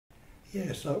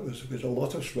Yes, there was a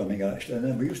lot of swimming actually, and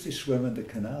then we used to swim in the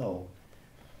canal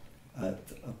at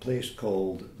a place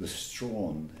called the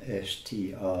Strone,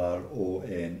 Strone.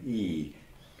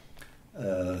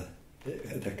 It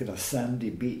had a kind of sandy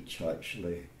beach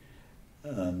actually,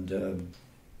 and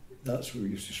that's where we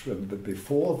used to swim. But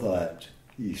before that,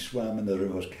 you swam in the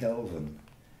River Kelvin,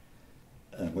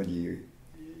 and when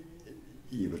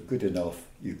you were good enough,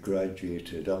 you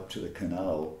graduated up to the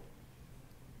canal.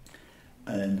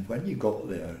 And when you got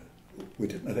there, we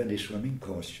didn't have any swimming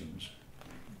costumes.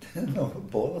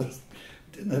 Didn't bother.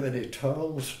 Didn't have any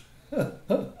towels. But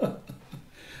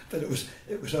it was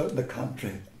out in the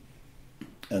country,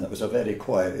 and it was a very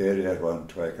quiet area around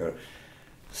Twechar.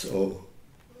 So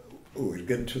we'd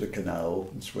get into the canal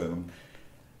and swim,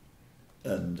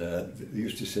 and they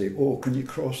used to say, "Oh, can you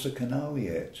cross the canal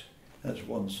yet?" That's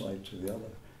one side to the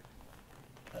other,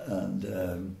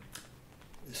 and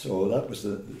so that was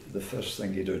the first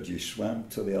thing you did. You swam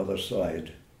to the other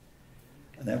side,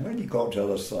 and then when you got to the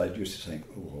other side, you used to think,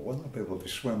 "Oh, I wonder if I'll be able to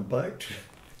swim back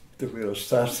to where I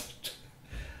started,"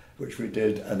 which we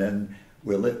did, and then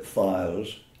we lit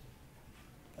fires,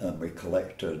 and we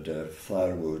collected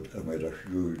firewood, and we had a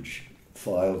huge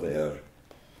fire there,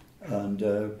 and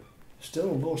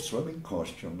still no swimming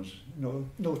costumes,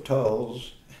 no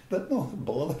towels, but not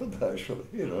bothered actually,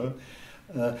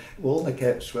 we only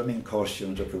kept swimming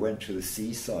costumes if we went to the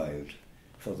seaside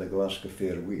for the Glasgow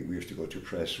Fair Week. We used to go to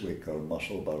Prestwick or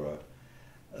Musselburgh,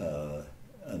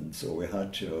 and so we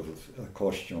had to have a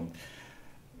costume,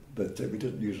 but we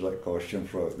didn't use that costume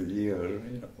throughout the year,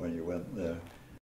 when you went there.